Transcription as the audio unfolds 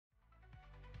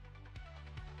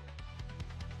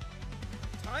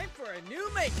time for a new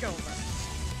makeover.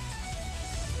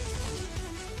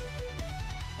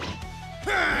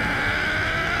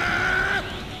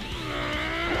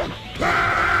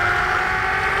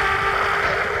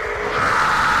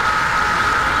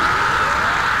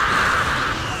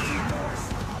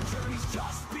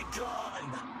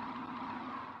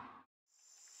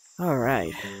 All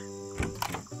right.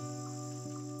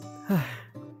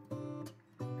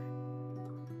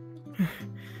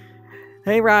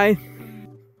 Hey, Rye.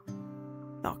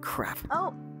 Oh, crap.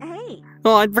 Oh, hey.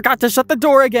 Oh, I forgot to shut the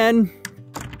door again.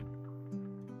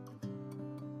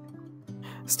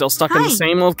 Still stuck in the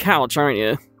same old couch, aren't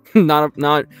you?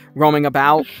 not roaming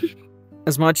about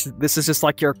as much. This is just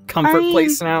like your comfort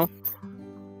place now.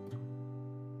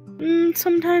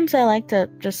 Sometimes I like to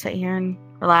just sit here and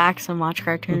relax and watch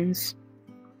cartoons.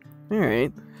 All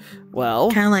right. Well,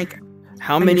 Kind of like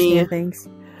how many understand things.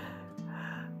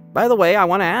 By the way, I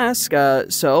want to ask,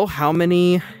 so how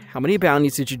many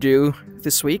bounties did you do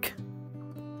this week?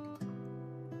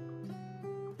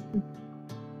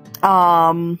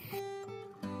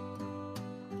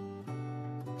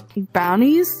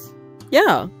 Bounties?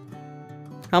 Yeah.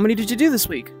 How many did you do this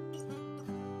week?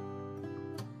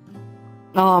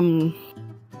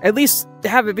 At least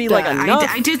have it be like enough.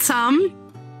 I did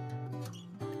some.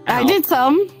 I did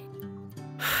some.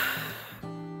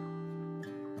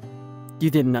 You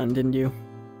did none, didn't you?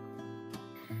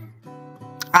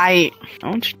 I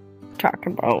don't talk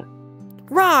about.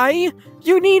 Rye,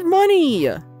 you need money.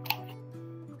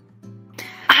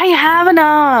 I have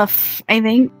enough, I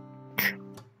think.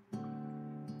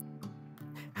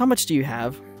 How much do you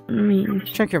have?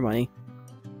 Check your money.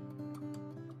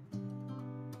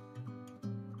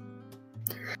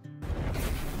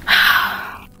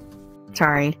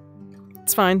 Sorry.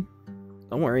 It's fine.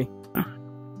 Don't worry.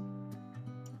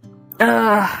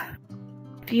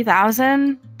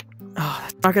 3,000? Oh,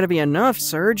 that's not gonna be enough,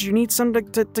 Serge. You need some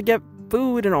to get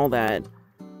food and all that.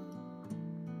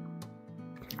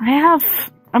 I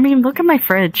mean, look at my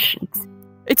fridge.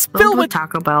 It's filled with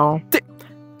Taco Bell.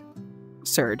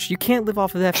 Serge, you can't live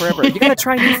off of that forever. You gotta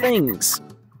try new things.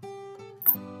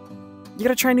 You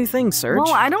gotta try new things, Serge.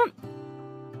 Well, I don't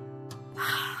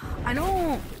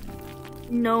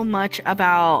know much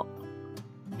about,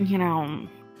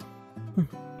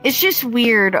 it's just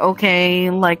weird, okay?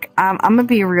 Like, I'm gonna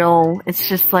be real. It's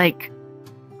just like,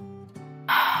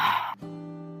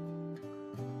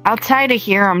 outside of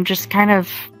here, I'm just kind of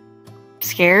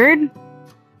scared,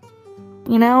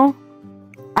 I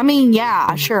mean,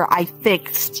 yeah, sure, I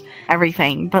fixed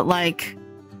everything, but like,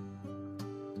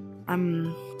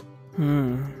 I'm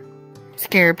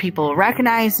scared people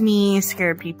recognize me,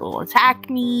 scared people attack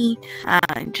me.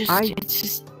 It's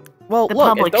just. Well, the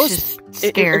look, public's just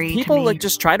scary. If people to me. like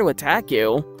just try to attack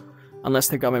you, unless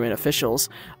they're government officials,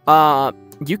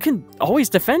 you can always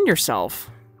defend yourself.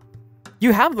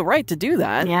 You have the right to do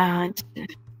that. Yeah.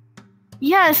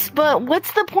 Yes, but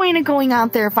what's the point of going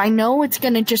out there if I know it's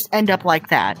gonna just end up like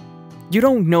that? You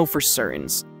don't know for certain.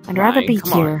 I'd rather be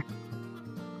here.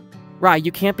 Rye,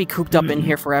 you can't be cooped up in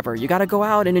here forever. You gotta go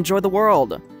out and enjoy the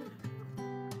world.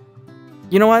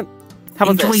 You know what? How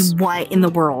about this? Enjoy what in the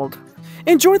world?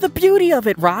 Enjoy the beauty of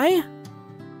it, Rye.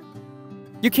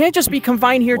 You can't just be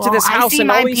confined here to this house and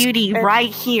always. I see my beauty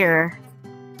right here.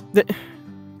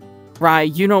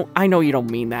 Rye, I know you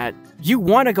don't mean that. You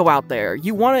want to go out there.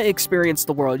 You want to experience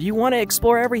the world. You want to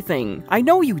explore everything. I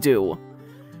know you do.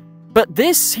 But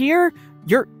this here,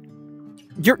 your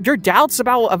doubts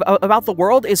about the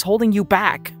world is holding you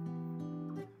back.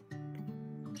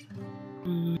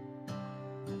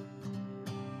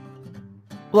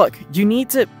 Look, you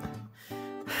need to.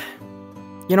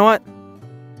 You know what?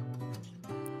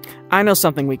 I know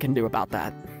something we can do about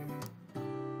that.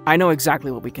 I know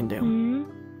exactly what we can do.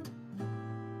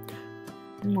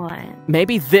 What?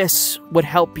 Maybe this would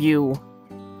help you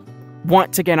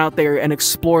want to get out there and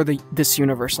explore this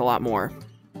universe a lot more.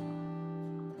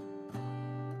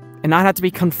 And not have to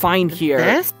be confined here.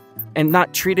 This? And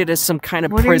not treated as some kind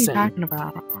of what prison. What are you talking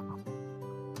about?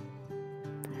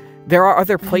 There are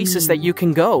other places that you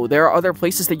can go. There are other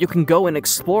places that you can go and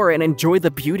explore and enjoy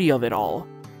the beauty of it all.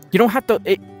 You don't have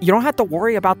to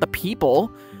worry about the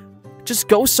people. Just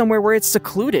go somewhere where it's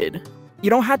secluded. You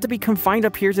don't have to be confined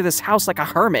up here to this house like a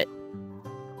hermit.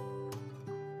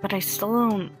 But I still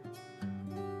don't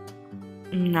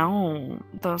know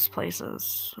those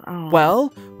places. Oh.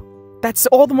 Well, that's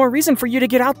all the more reason for you to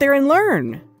get out there and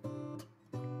learn.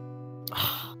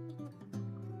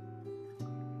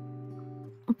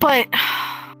 But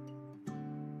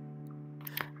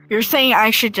you're saying I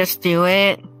should just do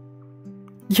it?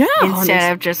 Yeah.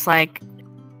 Instead of just like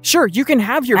Sure, you can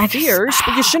have your fears,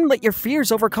 but you shouldn't let your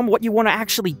fears overcome what you want to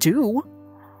actually do.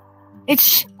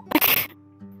 It's like,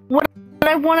 what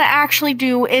I want to actually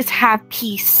do is have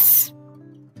peace.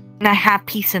 And I have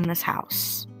peace in this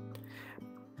house.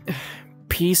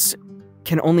 Peace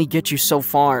can only get you so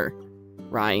far,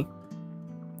 right?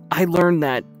 I learned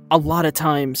that a lot of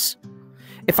times.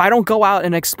 If I don't go out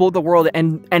and explore the world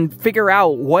and figure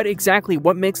out what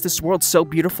makes this world so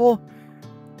beautiful,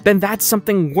 then that's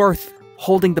something worth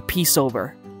holding the peace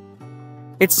over.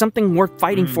 It's something worth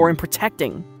fighting for and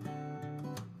protecting.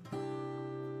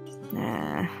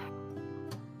 Nah.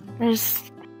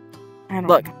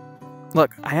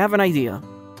 Look, I have an idea.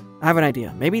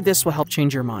 Maybe this will help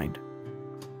change your mind.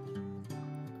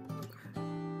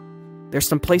 There's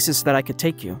some places that I could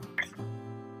take you.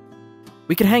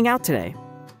 We could hang out today.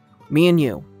 Me and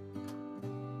you.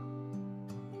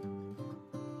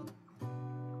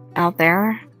 Out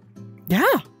there? Yeah.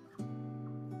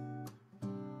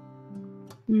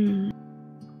 I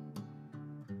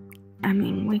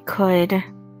mean, we could.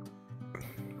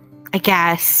 I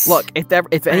guess. Look,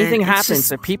 if anything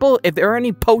happens, if there are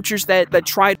any poachers that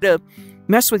try to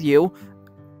mess with you,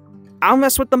 I'll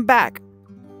mess with them back.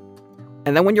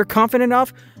 And then when you're confident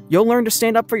enough, you'll learn to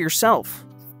stand up for yourself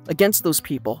against those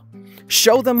people.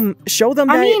 Show them that...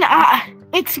 I mean,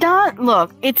 it's not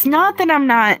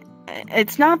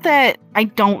that I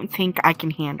don't think I can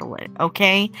handle it,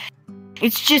 okay?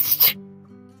 It's just,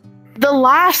 the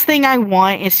last thing I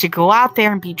want is to go out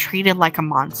there and be treated like a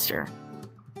monster.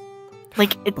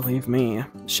 Believe me,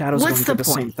 Shadow's going through the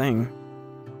same thing.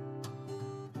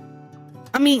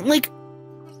 I mean,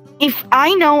 if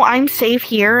I know I'm safe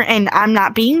here and I'm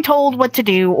not being told what to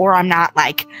do, or I'm not,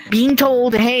 being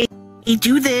told, hey, you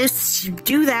do this, you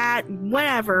do that,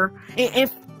 whatever.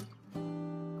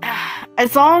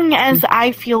 As long as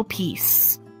I feel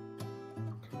peace.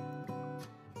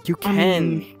 You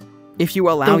can, if you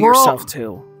allow yourself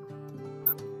to.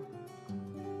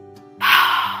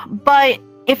 But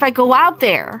if I go out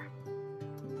there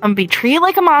and be treated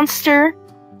like a monster,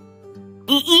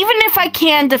 even if I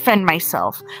can defend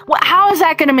myself, how is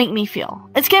that going to make me feel?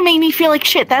 It's going to make me feel like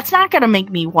shit. That's not going to make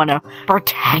me want to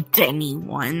protect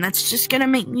anyone. That's just going to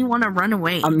make me want to run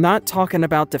away. I'm not talking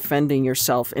about defending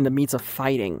yourself in the means of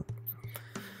fighting.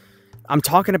 I'm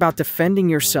talking about defending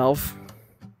yourself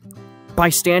by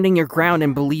standing your ground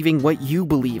and believing what you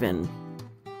believe in.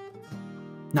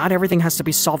 Not everything has to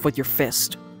be solved with your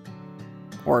fist.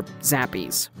 Or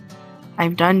zappies.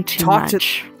 I've done too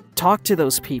much. Talk to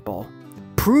those people.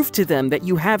 Prove to them that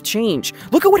you have changed.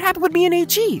 Look at what happened with me and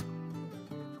AG.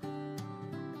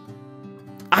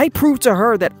 I proved to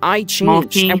her that I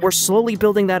changed, and we're slowly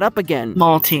building that up again.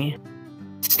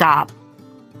 Stop.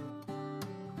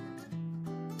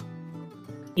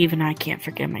 Even I can't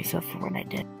forgive myself for what I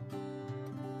did.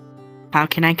 How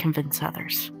can I convince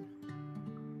others?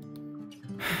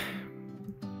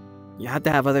 You have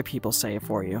to have other people say it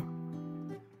for you.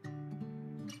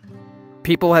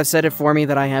 People have said it for me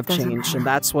that I have changed, and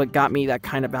that's what got me that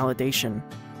kind of validation.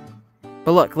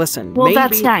 But look, listen. Well,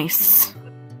 that's nice.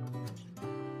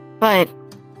 But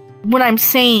what I'm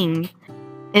saying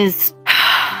is,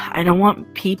 I don't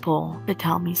want people to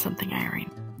tell me something I already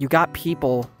know. You got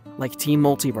people like Team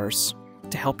Multiverse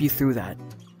to help you through that.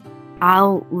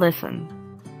 I'll listen.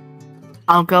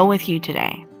 I'll go with you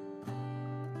today.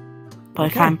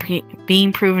 But if I'm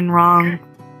being proven wrong...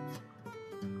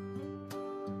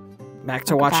 Back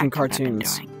to watching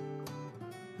cartoons.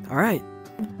 Alright.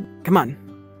 Come on.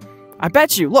 I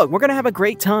bet you, look, we're gonna have a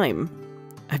great time.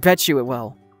 I bet you it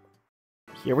will.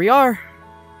 Here we are.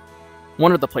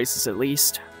 One of the places, at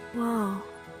least. Whoa.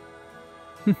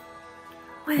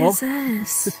 What is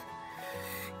this?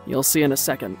 You'll see in a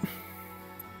second.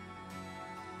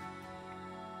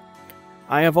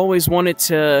 I have always wanted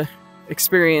to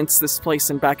experience this place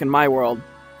back in my world,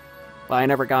 but I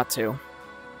never got to.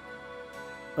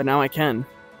 But now I can.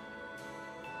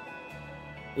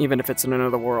 Even if it's in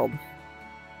another world.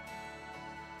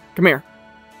 Come here.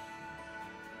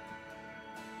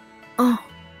 Oh.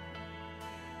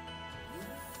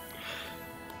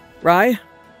 Rai?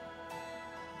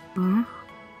 Hmm?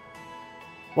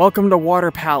 Welcome to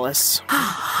Water Palace.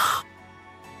 Oh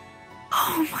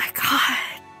my god.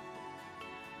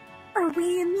 Are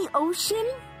we in the ocean?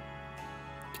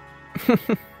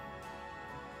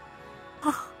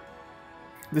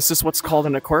 This is what's called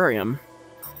an aquarium.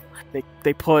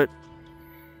 They put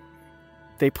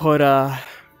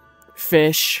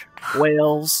fish,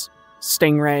 whales,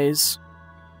 stingrays,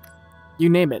 you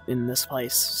name it in this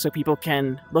place, so people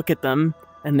can look at them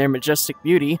and their majestic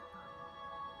beauty.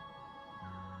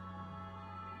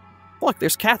 Look,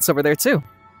 there's cats over there too.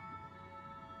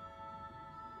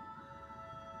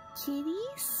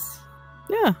 Kitties?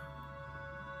 Yeah.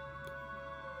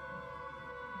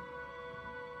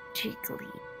 Jiggly.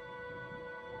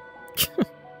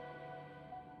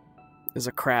 There's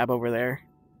a crab over there.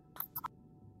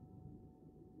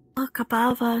 Look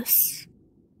above us.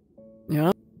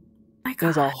 Yep. My God.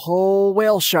 There's a whole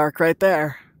whale shark right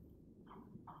there.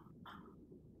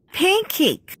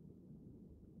 Pancake.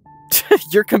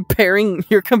 You're comparing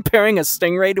a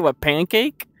stingray to a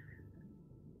pancake?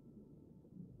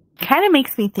 Kind of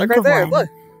makes me think Look right of there, one. look.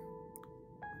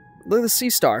 Look at the sea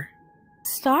star.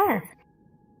 Star.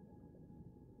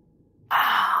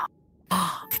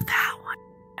 Oh, look at that one.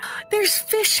 There's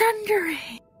fish under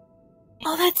it.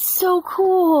 Oh, that's so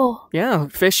cool. Yeah,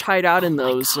 fish hide out in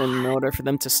those God. in order for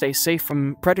them to stay safe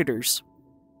from predators.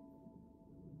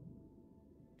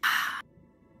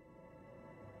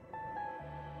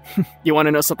 You want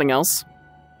to know something else?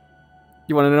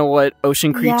 You want to know what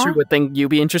ocean creature Yeah. would think you'd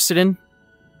be interested in?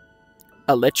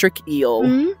 Electric eel.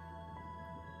 Hmm?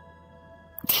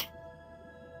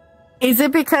 Is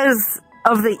it because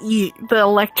of the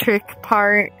electric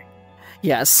part?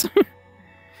 Yes.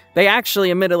 They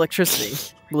actually emit electricity,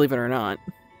 believe it or not.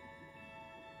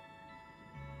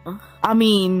 I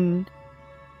mean,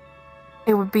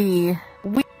 it would be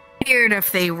weird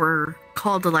if they were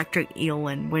called electric eel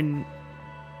and wouldn't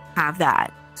have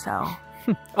that. So,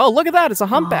 Oh, look at that! It's a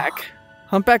humpback.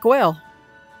 Humpback whale.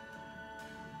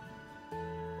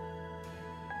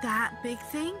 that big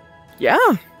thing? Yeah.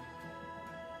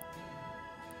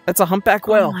 That's a humpback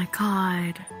Oh whale. my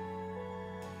God.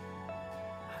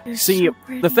 They're See, so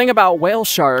pretty. the thing about whale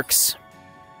sharks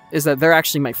is that they're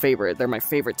actually my favorite. They're my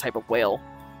favorite type of whale.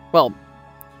 Well,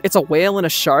 it's a whale and a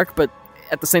shark, but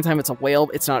at the same time it's a whale,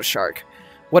 it's not a shark.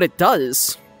 What it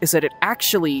does is that it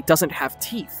actually doesn't have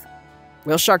teeth.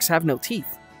 Whale sharks have no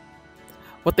teeth.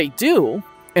 What they do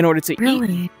in order to eat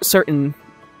Really? certain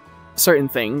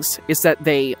things is that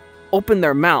they open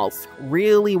their mouth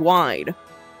really wide.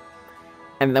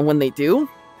 And then when they do,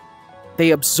 they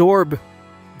absorb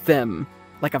them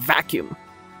like a vacuum.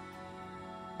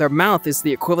 Their mouth is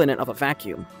the equivalent of a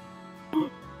vacuum.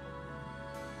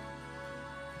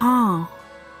 Oh.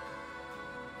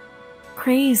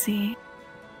 Crazy.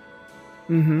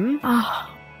 Mm-hmm.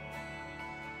 Oh.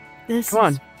 This Come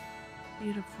on. is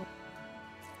beautiful.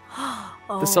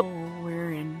 Oh, This-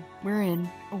 we're in.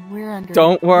 Oh, we're under.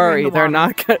 Don't we're worry, in the they're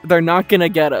water. they're not gonna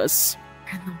get us.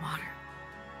 We're in the water.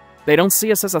 They don't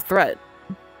see us as a threat.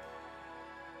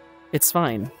 It's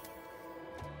fine.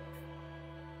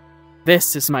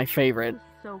 This is my favorite.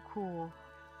 So cool.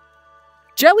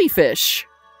 Jellyfish!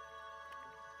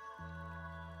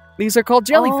 These are called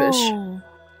jellyfish. Oh,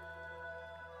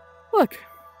 Look,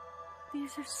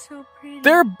 these are so pretty.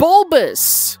 they're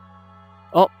bulbous!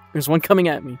 Oh, there's one coming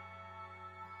at me.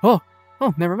 Oh,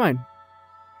 never mind.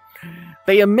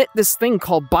 They emit this thing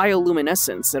called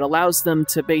bioluminescence. It allows them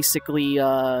to basically,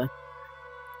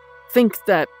 think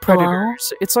that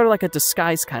predators... It's sort of like a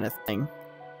disguise kind of thing.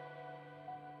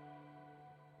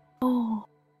 Oh.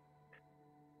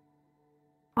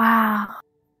 Wow.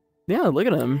 Yeah, look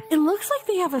at them. It looks like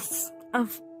they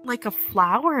have like a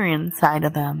flower inside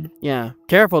of them. Yeah,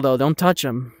 careful though, don't touch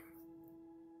them.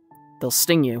 They'll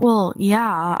sting you. Well,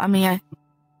 yeah. I mean,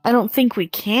 I don't think we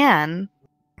can.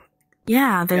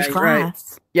 Yeah, there's Yeah, you're right.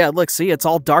 glass. Yeah, look, see, it's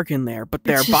all dark in there, but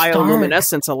their It's just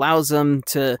bioluminescence allows them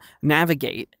to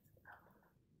navigate.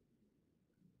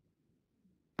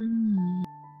 Mm.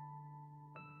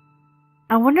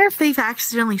 I wonder if they've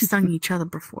accidentally stung each other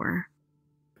before.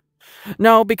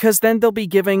 No, because then they'll be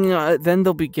giving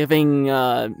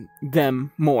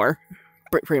them more,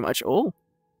 pretty much. Oh,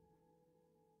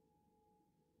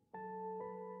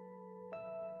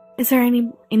 Is there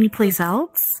any place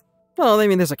else? well, I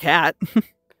mean, there's a cat.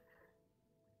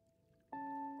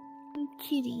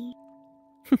 Kitty.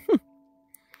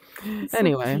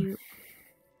 Anyway.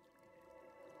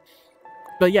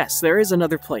 But yes, there is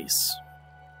another place.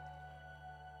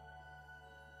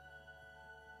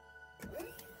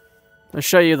 I'll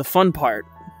show you the fun part.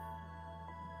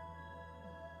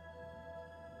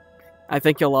 I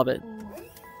think you'll love it.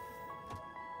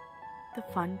 The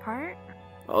fun part?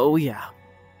 Oh yeah.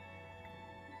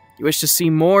 You wish to see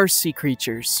more sea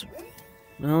creatures?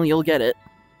 Well, you'll get it.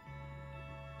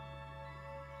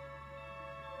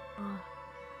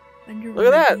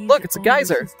 Look at that! Look, it's a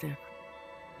geyser!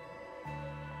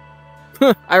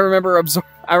 I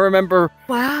remember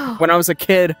Wow. when I was a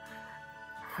kid,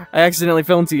 I accidentally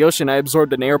fell into the ocean. I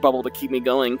absorbed an air bubble to keep me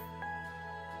going.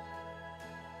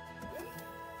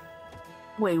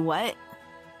 Wait, what?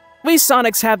 We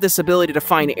Sonics have this ability to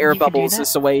find air You can do bubbles that?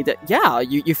 as a way that, yeah,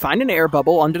 you find an air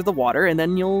bubble under the water and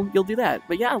then you'll do that.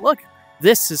 But yeah, look,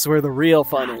 This is where the real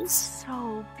fun That's is.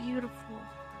 so beautiful.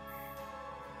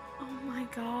 Oh my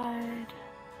god.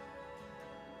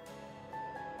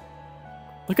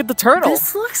 Look at the turtle.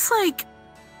 This looks like...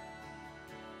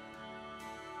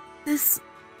 This...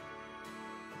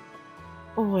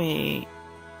 Wait.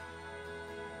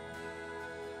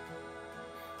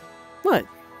 What?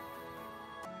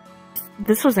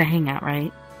 This was a hangout,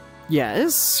 right?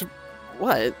 Yes.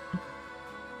 What?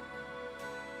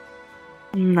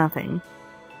 Nothing.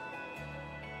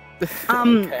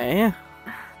 Okay.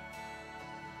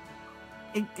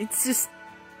 It's just...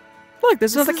 Look,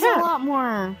 there's This another is cat. a lot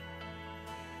more...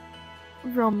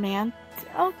 romantic.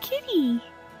 Oh, kitty.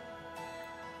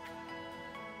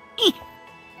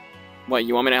 What,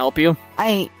 you want me to help you?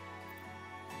 I'm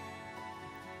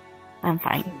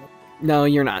fine. No,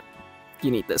 you're not. You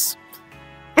need this.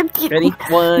 Ready?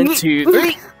 1, 2,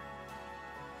 3.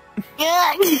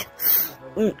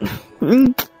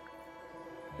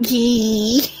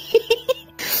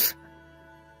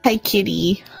 Hi,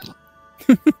 kitty.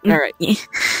 Alright.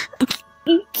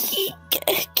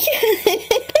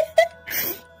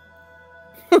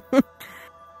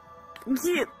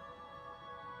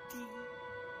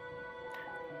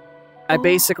 I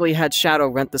basically had Shadow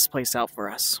rent this place out for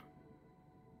us.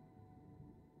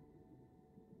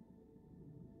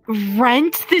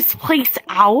 Rent this place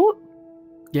out?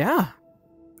 Yeah.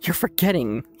 You're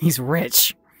forgetting he's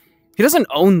rich. He doesn't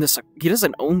own this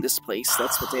place,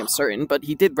 that's for damn certain, but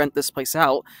he did rent this place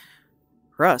out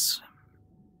for us.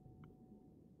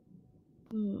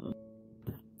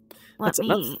 It's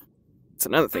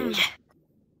another thing.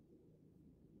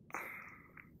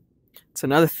 It's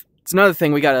another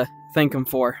thing we gotta thank him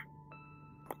for.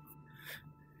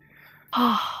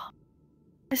 Oh,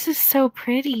 this is so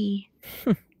pretty.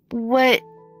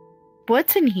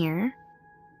 What's in here?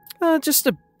 Just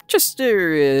a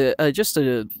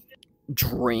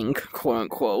drink, quote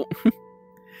unquote.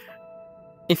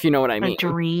 If you know what I mean. A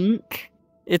drink?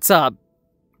 It's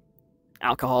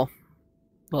alcohol.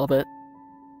 A little bit.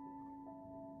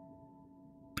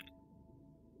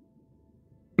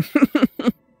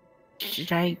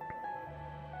 I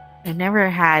never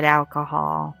had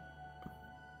alcohol.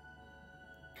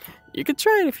 You could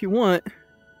try it if you want.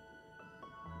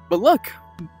 But look.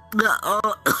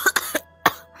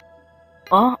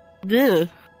 Oh, ew.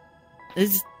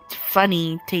 It's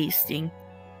funny tasting.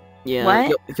 Yeah,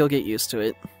 What? You'll get used to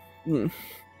it.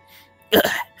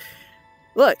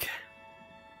 Look.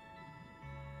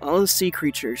 All the sea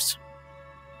creatures.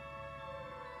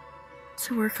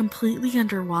 So we're completely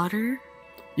underwater?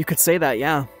 You could say that,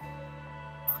 yeah.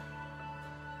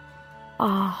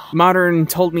 Oh. Modern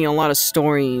told me a lot of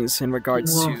stories in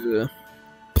regards Whoa. to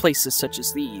places such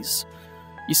as these.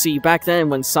 You see, back then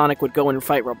when Sonic would go and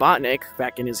fight Robotnik,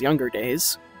 back in his younger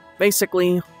days,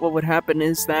 basically what would happen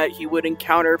is that he would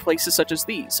encounter places such as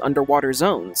these, underwater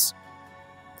zones.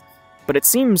 But it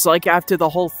seems like after the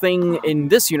whole thing in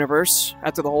this universe,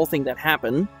 after the whole thing that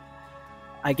happened,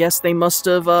 I guess they must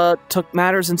have took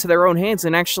matters into their own hands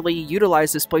and actually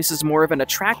utilized this place as more of an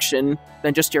attraction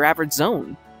than just your average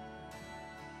zone.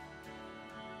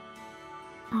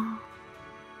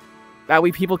 That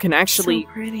way people can actually, So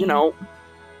pretty. you know,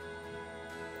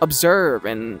 observe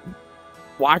and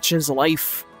watch as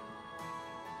life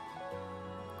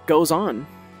goes on.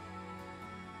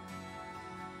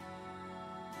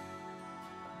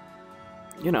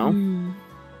 You know. Mm.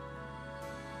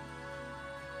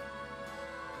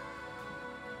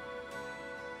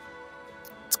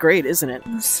 It's great, isn't it?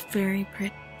 It's very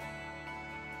pretty.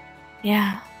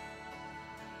 Yeah.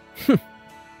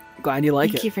 Glad you like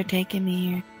Thank it. you for taking me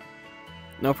here.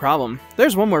 No problem.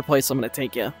 There's one more place I'm gonna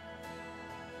take you.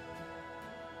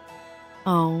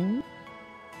 Oh?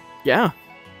 Yeah.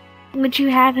 What you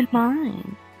have in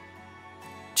mind?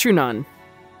 Chunan.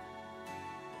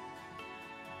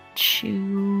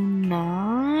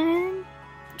 Chunan?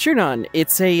 Chunan.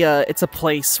 It's a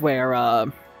place where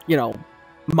you know,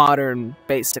 Modern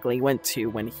basically went to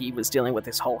when he was dealing with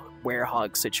this whole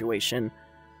werehog situation.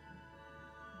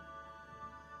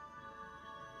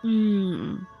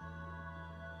 Hmm.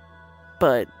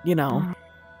 But, you know,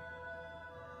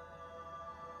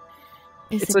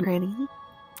 Is It's it a- pretty?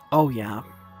 oh yeah.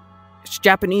 It's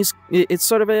Japanese, it's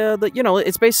sort of you know,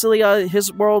 it's basically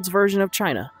his world's version of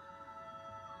China.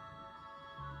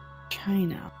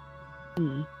 China.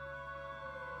 Hmm.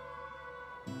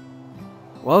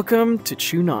 Welcome to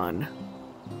Chunan.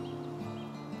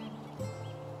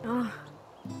 Oh.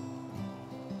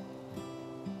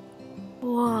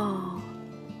 Whoa.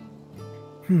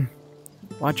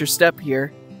 Watch your step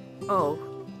here. Oh.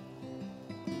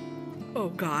 Oh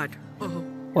God. Oh.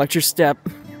 Watch your step.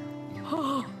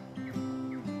 Oh.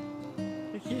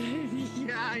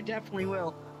 definitely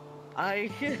will. I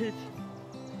could.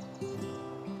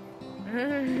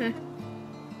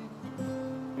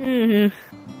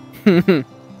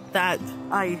 That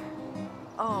I.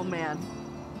 Oh man.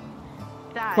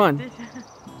 That. Come on.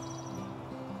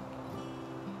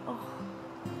 Oh.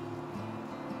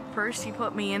 First you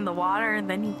put me in the water, and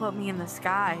then you put me in the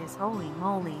skies. Holy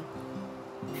moly.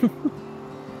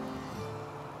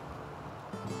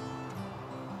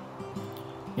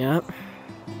 Yep.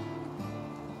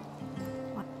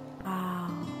 Wow.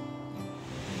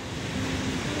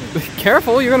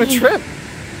 Careful, you're gonna trip.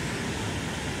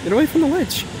 Get away from the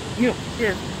ledge. Yeah.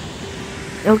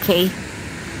 Okay.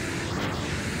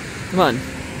 Come on.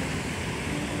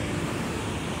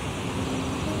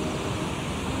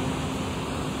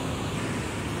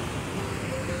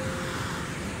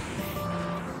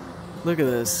 Look at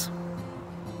this.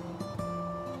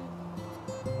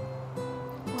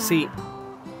 Wow. See,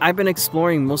 I've been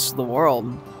exploring most of the world,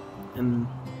 and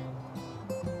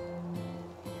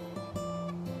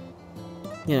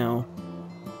you know.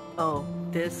 Oh,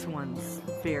 this one's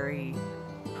very.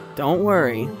 Don't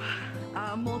worry.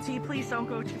 Multi, please don't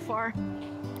go too far.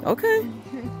 Okay.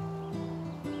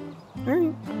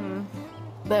 Alright.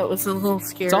 That was a little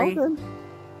scary. It's all good.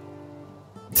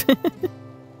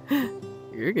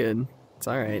 You're good. It's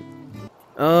alright.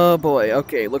 Oh boy,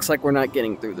 okay, looks like we're not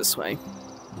getting through this way.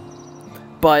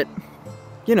 But,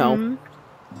 you know,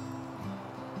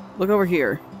 look over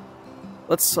here.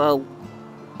 Let's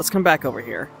come back over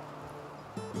here.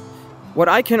 What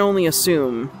I can only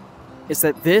assume is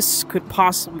that this could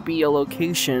possibly be a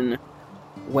location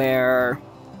where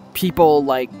people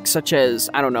such as,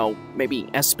 I don't know, maybe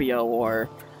Espio or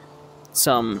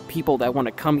some people that want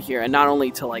to come here and not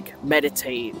only to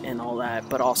meditate and all that,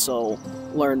 but also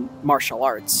learn martial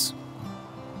arts.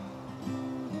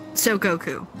 So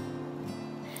Goku.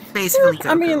 Basically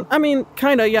Goku. I mean,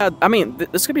 kinda, yeah. I mean,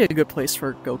 this could be a good place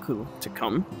for Goku to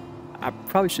come. I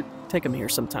probably should take him here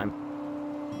sometime.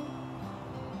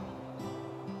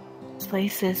 This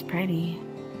place is pretty.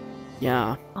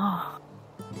 Yeah. Oh.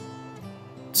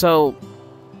 So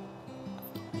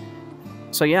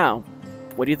yeah,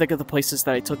 what do you think of the places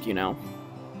that I took you now?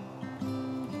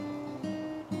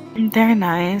 They're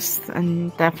nice,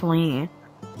 and definitely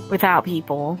without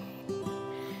people.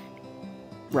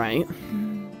 Right.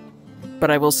 But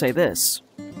I will say this.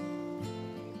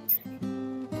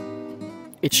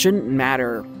 It shouldn't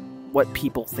matter what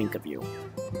people think of you.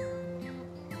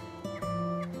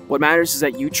 What matters is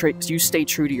that you stay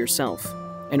true to yourself,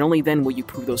 and only then will you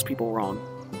prove those people wrong.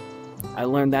 I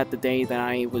learned that the day that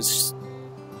I was...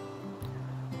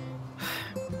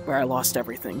 where I lost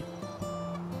everything.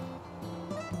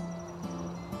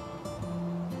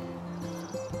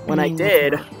 When I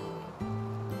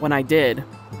did,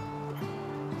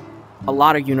 a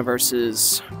lot of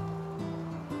universes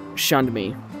shunned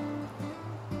me.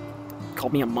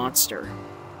 Called me a monster.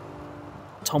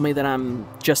 Told me that I'm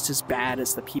just as bad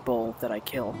as the people that I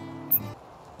kill.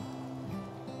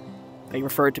 They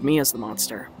referred to me as the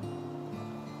monster.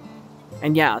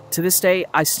 And yeah, to this day,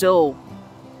 I still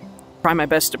try my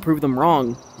best to prove them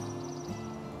wrong.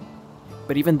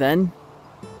 But even then,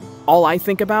 all I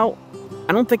think about,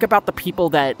 I don't think about the people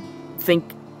that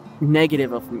think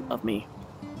negative of me.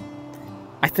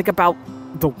 I think about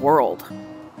the world.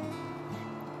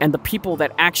 And the people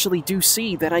that actually do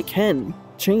see that I can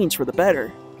change for the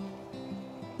better.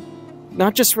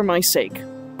 Not just for my sake,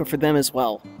 but for them as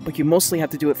well. But you mostly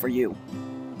have to do it for you.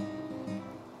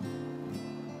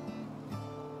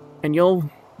 And you'll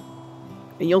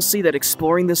see that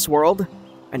exploring this world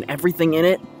and everything in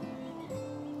it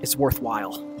is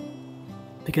worthwhile.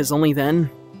 Because only then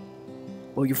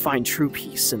will you find true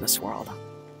peace in this world.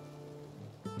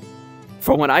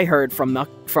 From what I heard from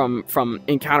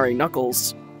encountering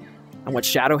Knuckles, and what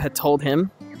Shadow had told him,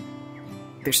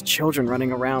 there's children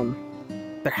running around.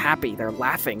 They're happy, they're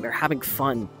laughing, they're having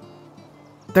fun.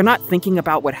 They're not thinking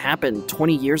about what happened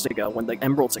 20 years ago when the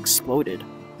emeralds exploded.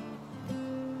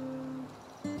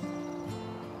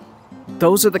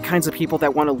 Those are the kinds of people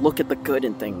that want to look at the good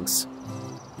in things.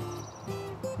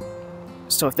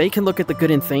 So if they can look at the good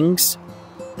in things,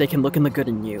 they can look in the good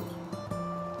in you.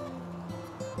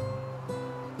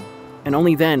 And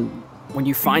only then, when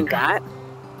you find that,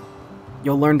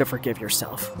 you'll learn to forgive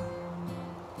yourself.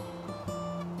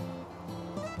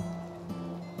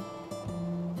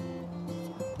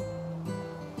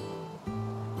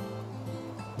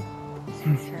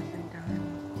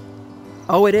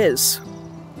 Oh, it is.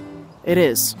 It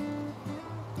is.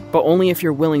 But only if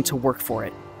you're willing to work for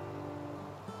it.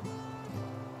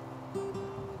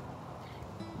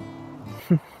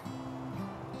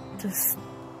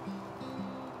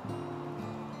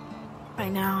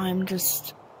 Right now, I'm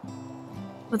just...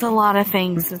 With a lot of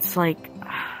things, it's like...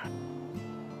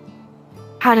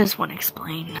 How does one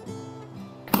explain?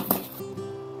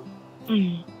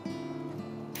 When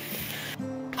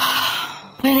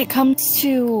it comes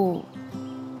to...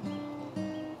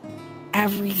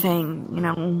 everything, you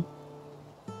know...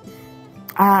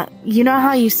 you know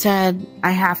how you said I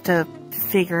have to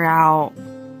figure out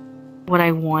what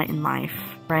I want in life,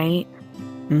 right?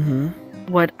 Mm-hmm.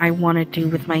 What I want to do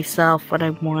with myself, what I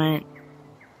want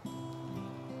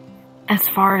as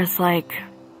far as, like,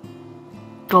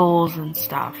 goals and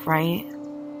stuff, right?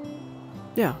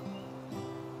 Yeah.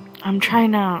 I'm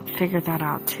trying to figure that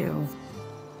out, too.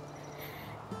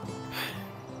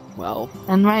 Well...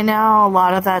 And right now, a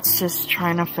lot of that's just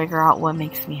trying to figure out what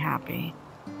makes me happy.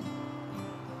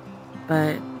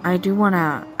 But I do want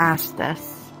to ask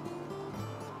this.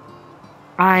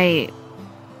 I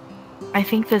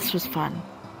think this was fun.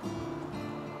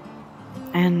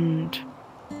 And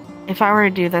if I were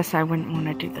to do this, I wouldn't want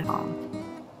to do this alone.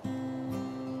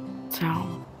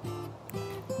 So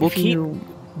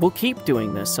we'll keep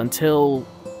doing this until,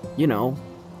 you know,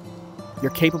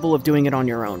 you're capable of doing it on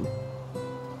your own.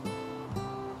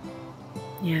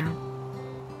 Yeah.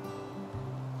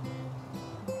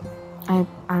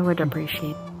 I would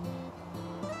appreciate.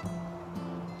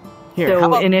 Here,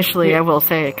 Though initially, I will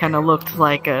say it kind of looked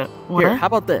like a... What? Here, how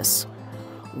about this?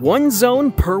 1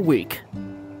 zone per week.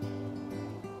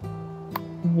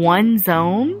 1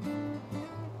 zone?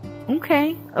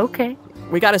 Okay, okay.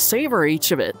 We gotta savor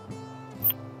each of it.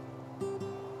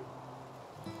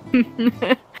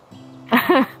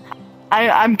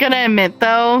 I'm gonna admit,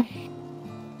 though,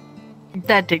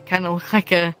 that did kind of look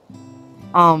like a...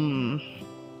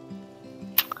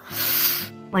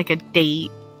 like a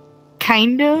date.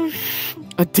 Kind of.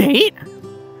 A date?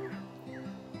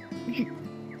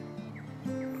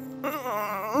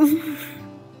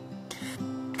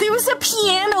 There was a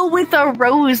piano with a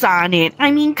rose on it. I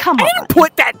mean, come on. I didn't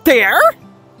put that there!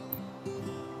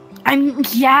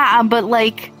 Yeah, but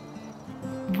like...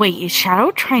 Wait, is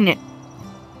Shadow trying to...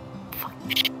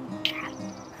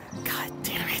 God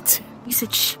damn it. You said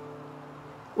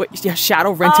Wait, yeah,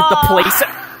 Shadow rented the place.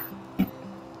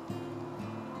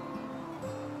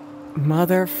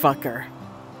 Motherfucker.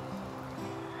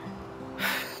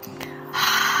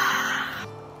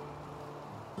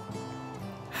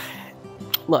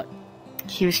 Look.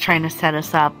 He was trying to set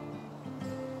us up.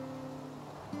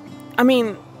 I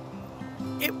mean,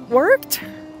 it worked.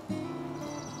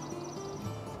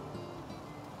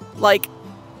 Like,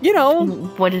 you know.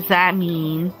 What does that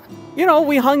mean? You know,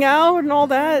 we hung out and all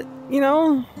that, you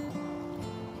know.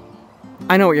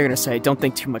 I know what you're gonna say. Don't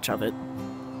think too much of it.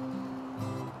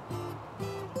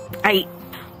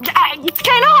 It's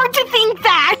kind of hard to think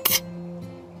that.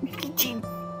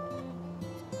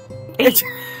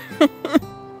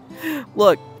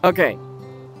 Look, okay.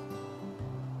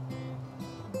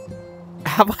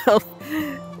 How about...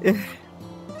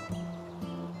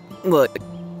 Look.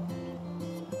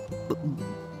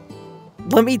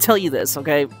 Let me tell you this,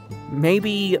 okay?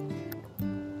 Maybe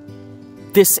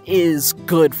this is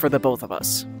good for the both of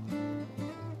us.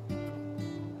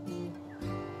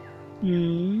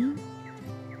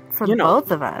 For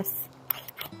both of us.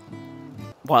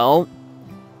 Well,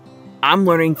 I'm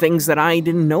learning things that I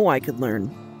didn't know I could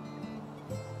learn.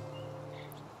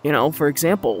 You know, for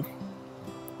example,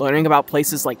 learning about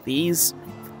places like these,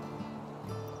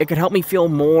 it could help me feel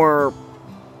more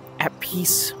at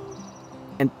peace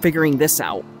and figuring this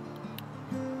out.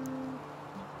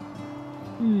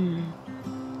 Yeah,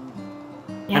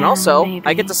 and also, maybe.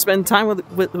 I get to spend time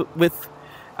with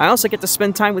I also get to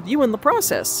spend time with you in the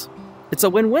process. It's a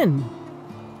win-win.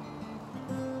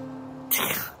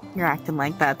 You're acting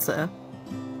like that's a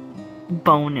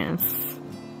bonus.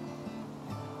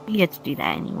 You get to do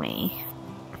that anyway.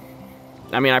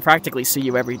 I mean, I practically see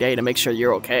you every day to make sure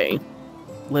you're okay.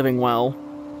 Living well.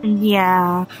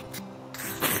 Yeah.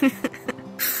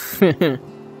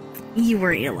 You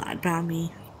worry a lot about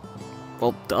me.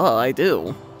 Well, duh, I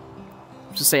do.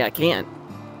 Just say I can't.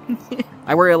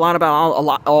 I worry a lot about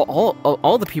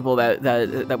all the people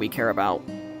that we care about.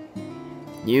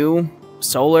 You,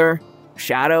 Solar,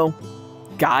 Shadow,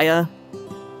 Gaia.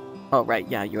 Oh right,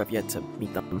 yeah, you have yet to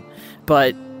meet them.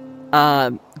 But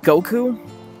Goku?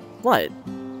 What?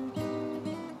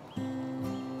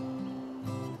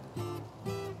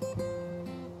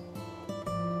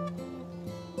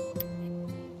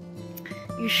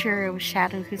 You sure it was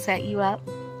Shadow who set you up?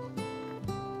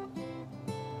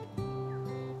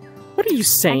 What are you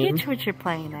saying? I get what you're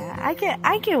playing at. I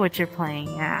get what you're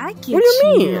playing at. I get What do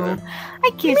you mean? I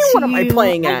get you. What am I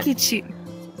playing at? I get you.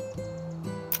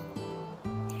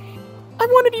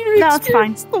 wanted you to No, it's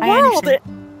fine. experience the I world.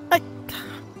 understand.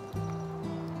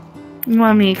 You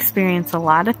want me to experience a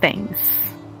lot of things.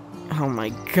 Oh my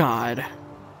god.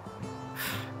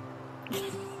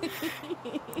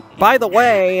 By the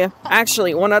way,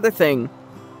 actually, one other thing.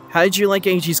 How did you like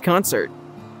AG's concert?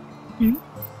 Hmm?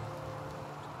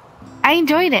 I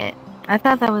enjoyed it. I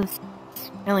thought that was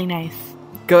really nice.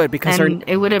 Good, because And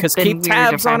it would have been keep weird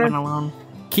tabs if I on her. went alone.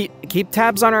 Keep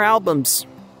tabs on her albums.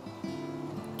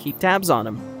 Keep tabs on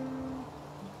them.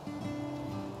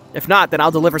 If not, then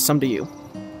I'll deliver some to you.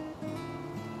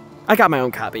 I got my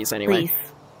own copies anyway.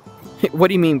 Please. What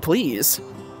do you mean, please?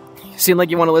 You seem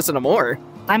like you want to listen to more.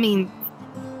 I mean...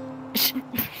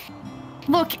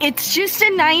 Look, it's just a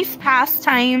nice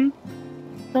pastime.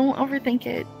 Don't overthink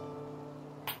it.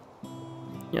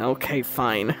 Yeah, okay,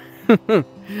 fine.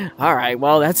 Alright,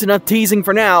 well, that's enough teasing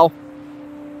for now.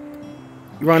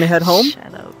 You want to head home?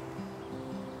 Shut up.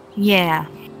 Yeah.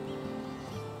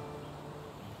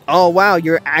 Oh, wow,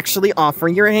 you're actually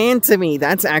offering your hand to me.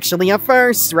 That's actually a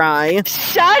first, right?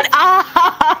 Shut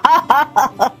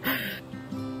up!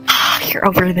 You're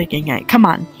overthinking it. Come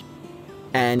on.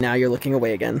 And now you're looking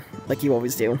away again, like you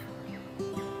always do.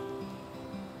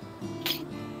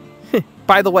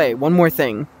 By the way, one more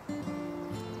thing.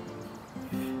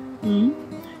 Hmm?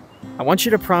 I want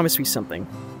you to promise me something.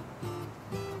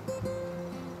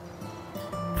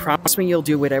 Promise me you'll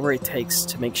do whatever it takes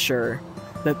to make sure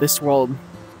that this world,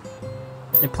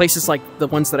 and places like the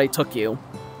ones that I took you,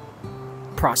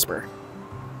 prosper.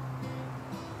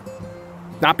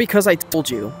 Not because I told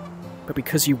you, but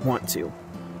because you want to.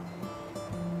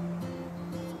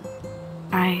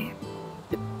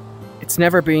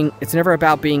 It's never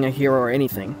about being a hero or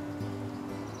anything.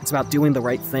 It's about doing the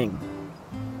right thing.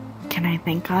 Can I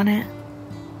think on it?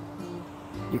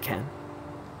 You can.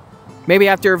 Maybe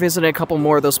after visiting a couple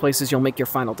more of those places, you'll make your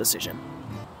final decision.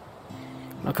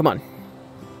 Now, come on.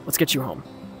 Let's get you home.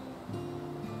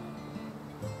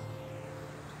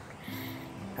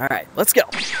 Alright, let's go.